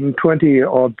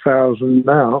 220-odd thousand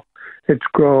now. It's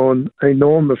grown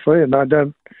enormously, and I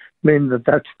don't mean that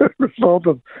that's the result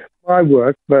of my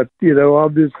work, but,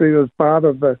 obviously it was part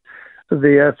of the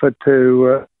effort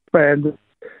to expand,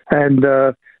 and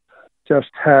just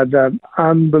had an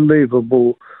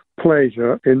unbelievable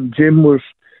pleasure. And Jim was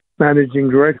managing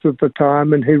director at the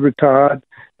time, and he retired,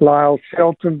 Lyle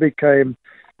Shelton became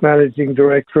managing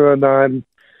director, and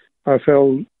I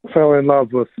fell in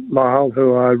love with Lyle,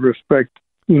 who I respect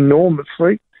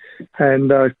enormously,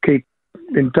 and I keep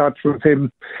in touch with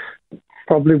him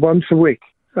probably once a week,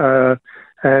 and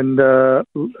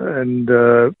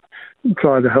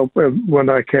try to help when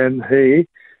I can.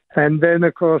 And then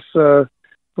of course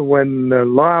when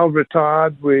Lyle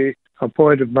retired, we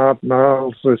appointed Martin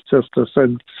Iles as just a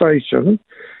sensation,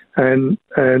 and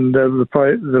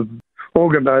the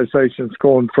organisation's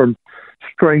gone from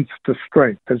strength to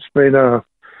strength. It's been an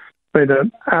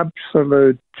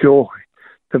absolute joy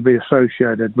to be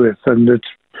associated with, and it's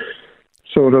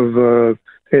sort of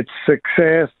its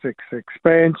success, its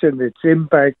expansion, its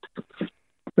impact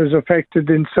has affected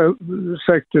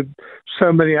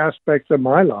so many aspects of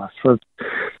my life. But,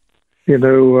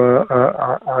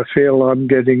 I feel I'm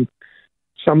getting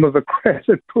some of the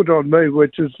credit put on me,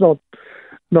 which is not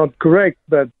correct.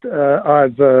 But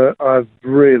I've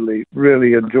really,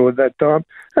 really enjoyed that time,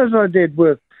 as I did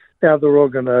with the other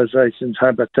organisations,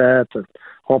 Habitat and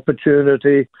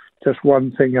Opportunity, just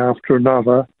one thing after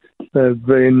another.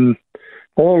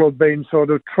 All have been sort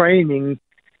of training,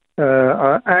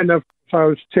 and I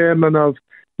was chairman of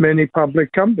many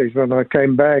public companies when I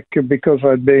came back, because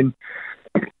I'd been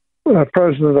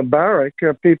president of Barrick.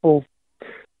 People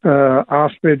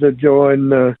asked me to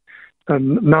join a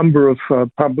number of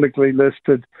publicly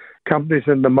listed companies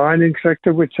in the mining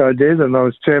sector, which I did, and I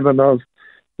was chairman of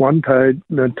one time.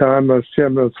 I was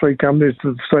chairman of 3 companies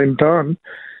at the same time,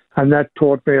 and that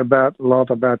taught me a lot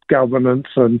about governance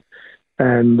and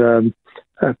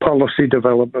policy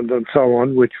development and so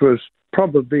on, which was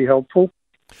probably helpful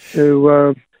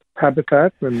to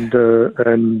Habitat and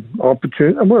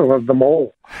Opportunity, well, of them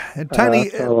all. Tony,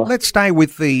 let's stay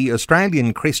with the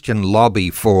Australian Christian Lobby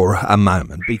for a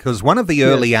moment, because one of the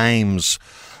early aims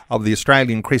of the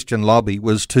Australian Christian Lobby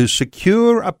was to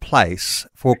secure a place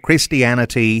for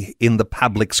Christianity in the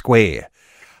public square.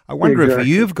 I wonder if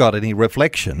you've got any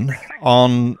reflection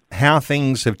on how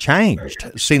things have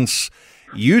changed since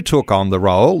you took on the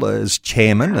role as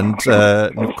chairman, and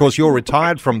of course you're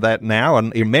retired from that now,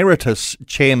 an emeritus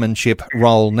chairmanship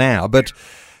role now. But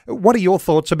what are your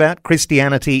thoughts about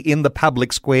Christianity in the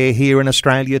public square here in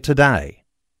Australia today?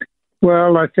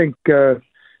 Well, I think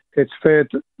it's fair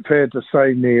to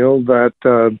say, Neil, that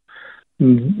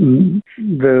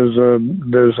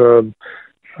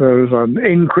there's an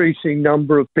increasing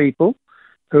number of people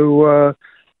who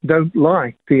don't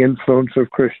like the influence of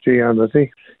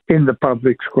Christianity in the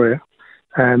public square,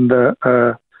 and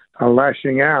are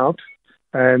lashing out,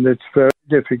 and it's very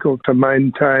difficult to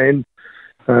maintain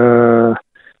your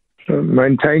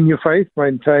faith,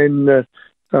 maintain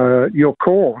your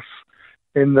course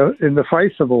in the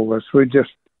face of all this. We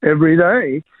just every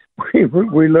day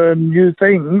we learn new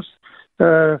things,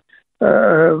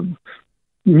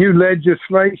 new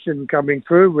legislation coming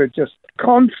through. We're just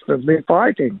constantly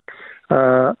fighting.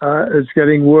 It's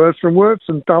getting worse and worse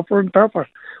and tougher.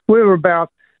 We're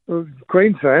about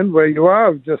Queensland, where you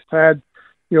are. We've just had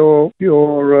your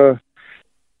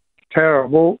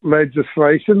terrible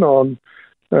legislation on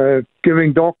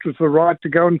giving doctors the right to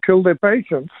go and kill their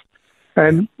patients,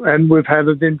 and we've had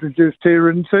it introduced here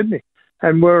in Sydney,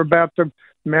 and we're about to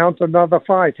mount another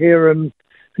fight here in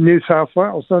New South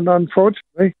Wales. And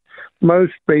unfortunately,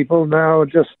 most people now are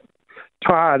just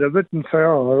tired of it and say,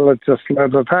 "Oh, let's just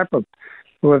let it happen,"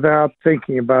 without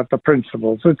thinking about the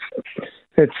principles.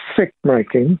 It's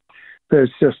sick-making.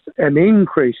 There's just an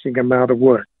increasing amount of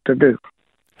work to do.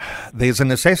 There's a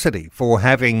necessity for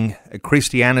having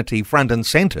Christianity front and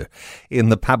centre in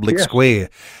the public square.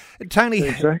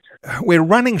 Tony, we're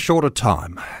running short of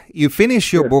time. You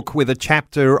finish your book with a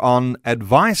chapter on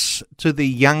advice to the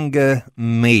younger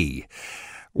me.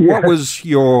 What was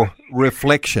your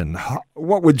reflection?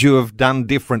 What would you have done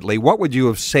differently? What would you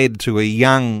have said to a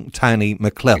young Tony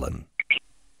McClellan?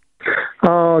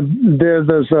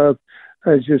 There's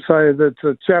as you say, there's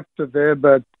a chapter there,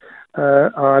 but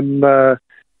I'm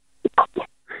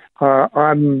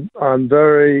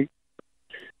very,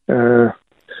 I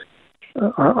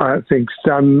think,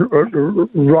 done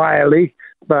wryly,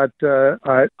 but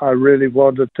I really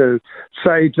wanted to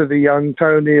say to the young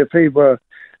Tony, if he were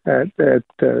at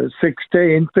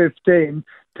 16, 15,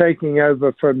 taking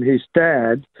over from his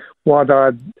dad, what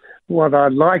I'd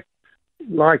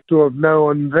like to have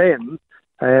known then,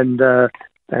 and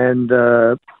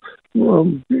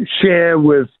share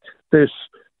with this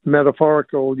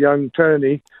metaphorical young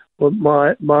Tony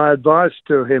my advice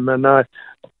to him. And I've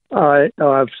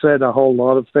said a whole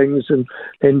lot of things,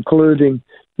 including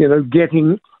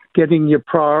getting your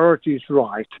priorities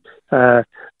right.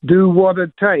 Do what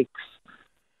it takes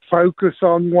focus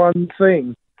on one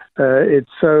thing. It's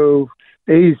so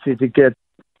easy to get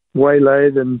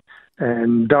waylaid and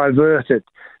diverted.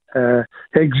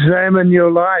 Examine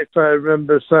your life. I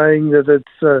remember saying that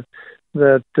it's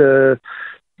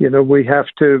we have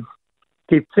to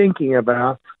keep thinking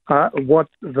about what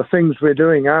the things we're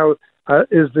doing. How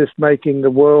is this making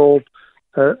the world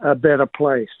a better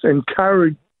place?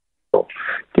 Encourage people,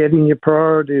 getting your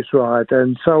priorities right,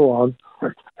 and so on.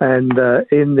 And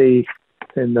in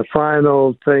the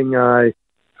final thing, I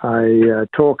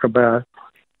talk about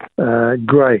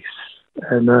grace,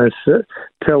 and I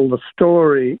tell the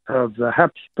story of the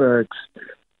Habsburgs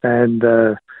and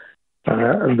the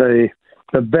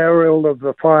burial of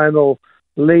the final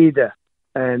leader,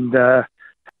 and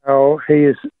how he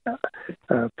is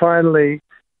finally,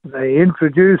 they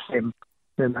introduce him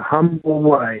in a humble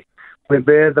way. We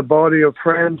bear the body of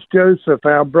Franz Joseph,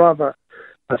 our brother,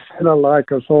 a sinner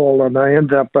like us all. And I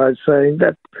end up by saying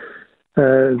that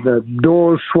the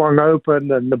doors swung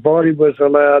open and the body was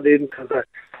allowed into the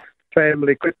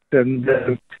family crypt, and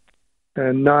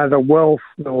neither wealth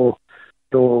nor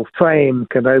fame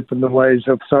can open the ways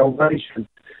of salvation,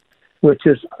 which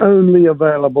is only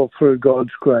available through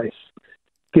God's grace,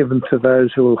 given to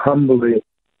those who will humbly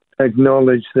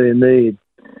acknowledge their need.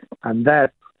 And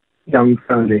that, young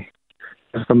Tony,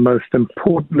 is the most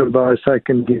important advice I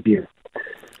can give you.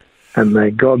 And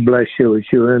may God bless you as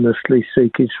you earnestly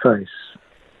seek His face.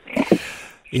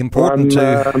 Important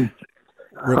to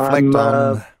reflect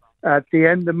on. At the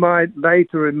end of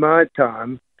later in my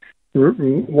time,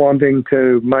 wanting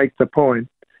to make the point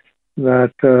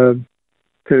that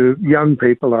to young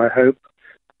people, I hope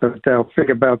that they'll think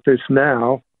about this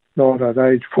now, not at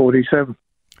age 47.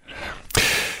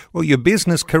 Well, your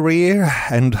business career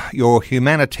and your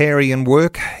humanitarian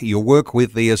work, your work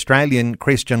with the Australian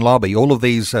Christian Lobby, all of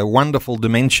these wonderful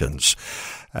dimensions.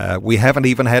 We haven't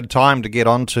even had time to get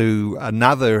on to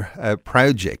another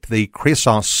project, the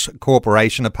Chrysos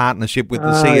Corporation, a partnership with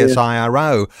the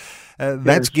CSIRO.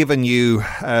 That's given you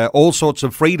all sorts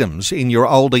of freedoms in your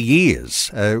older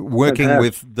years, working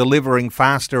with delivering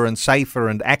faster and safer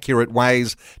and accurate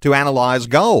ways to analyse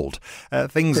gold,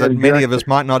 things that many of us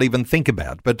might not even think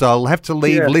about. But I'll have to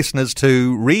leave listeners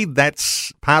to read that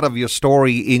part of your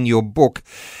story in your book.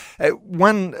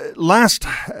 One last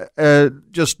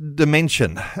just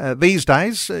dimension. These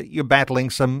days, you're battling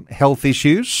some health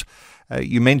issues.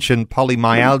 You mentioned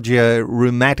polymyalgia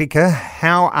rheumatica.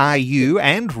 How are you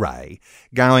and Ray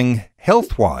going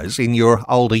health-wise in your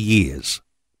older years?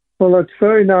 Well, it's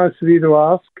very nice of you to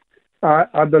ask.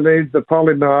 I believe the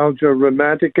polymyalgia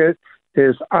rheumatica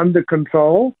is under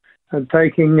control and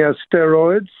taking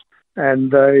steroids,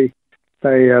 and they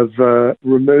have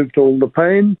removed all the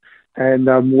pain, and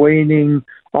I'm weaning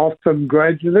off them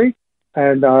gradually,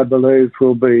 and I believe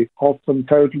we'll be off them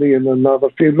totally in another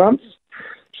few months.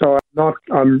 So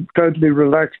I'm totally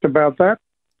relaxed about that.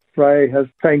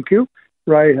 Thank you.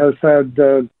 Ray has had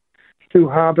 2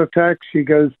 heart attacks. She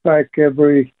goes back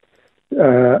every 6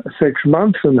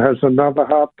 months and has another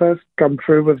heart test come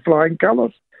through with flying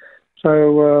colours.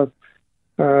 So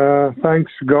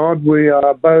thanks God, we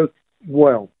are both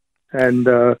well. And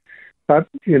but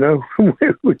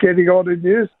we're getting on in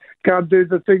years. Can't do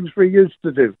the things we used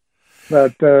to do.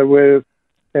 But we're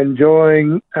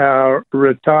enjoying our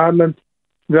retirement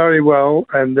very well,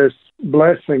 and this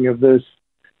blessing of this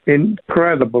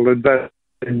incredible investment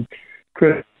in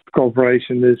Chrysos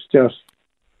Corporation is just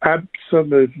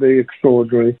absolutely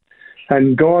extraordinary.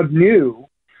 And God knew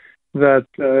that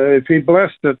if He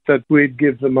blessed it, that we'd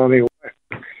give the money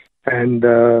away. And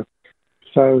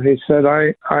so He said,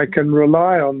 I can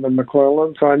rely on the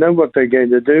McClellans. I know what they're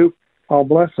going to do. I'll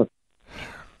bless them.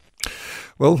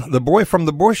 Well, the boy from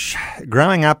the bush,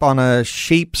 growing up on a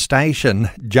sheep station,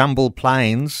 Jumble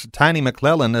Plains, Tony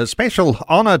McClellan, a special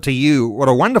honour to you. What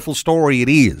a wonderful story it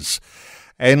is.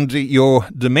 And your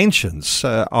dimensions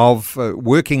of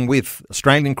working with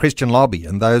Australian Christian Lobby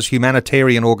and those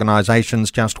humanitarian organisations,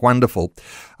 just wonderful.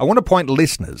 I want to point to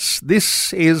listeners,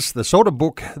 this is the sort of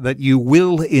book that you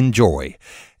will enjoy.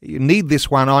 You need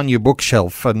this one on your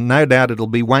bookshelf, and no doubt it'll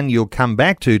be one you'll come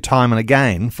back to time and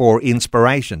again for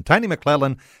inspiration. Tony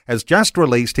McClellan has just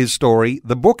released his story.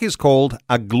 The book is called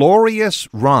A Glorious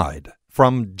Ride,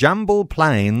 From Jumble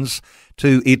Plains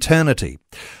to Eternity.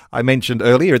 I mentioned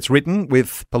earlier it's written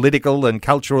with political and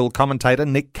cultural commentator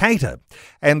Nick Cater,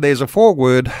 and there's a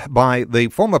foreword by the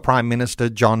former Prime Minister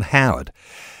John Howard.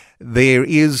 There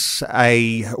is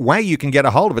a way you can get a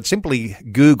hold of it. Simply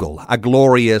Google A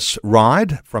Glorious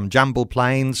Ride, From Jumble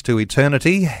Plains to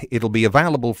Eternity. It'll be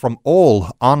available from all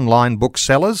online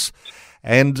booksellers.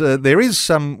 And there is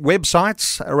some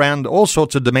websites around all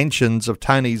sorts of dimensions of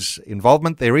Tony's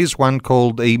involvement. There is one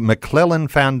called the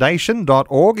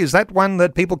McClellandFoundation.org. Is that one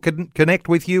that people can connect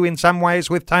with you in some ways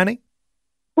with, Tony?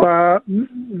 Well,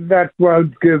 that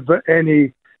won't give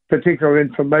any particular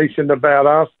information about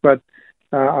us, but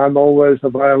I'm always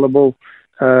available.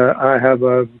 I have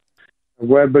a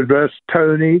web address,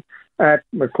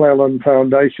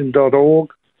 tony@McClellandFoundation.org.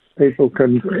 People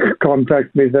can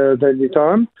contact me there at any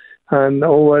time, and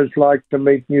always like to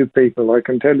meet new people, I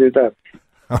can tell you that.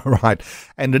 All right.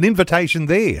 And an invitation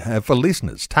there for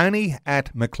listeners,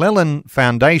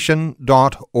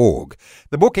 tony@McClellandFoundation.org.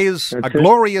 The book is A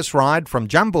Glorious Ride from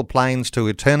Jumble Plains to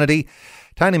Eternity.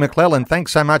 Tony McClelland,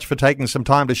 thanks so much for taking some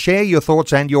time to share your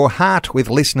thoughts and your heart with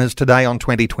listeners today on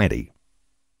 2020.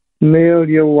 Neil,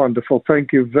 you're wonderful.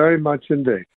 Thank you very much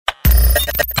indeed.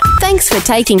 Thanks for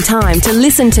taking time to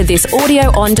listen to this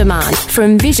audio on demand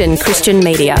from Vision Christian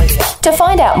Media. To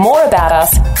find out more about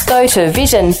us, go to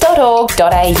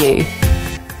vision.org.au.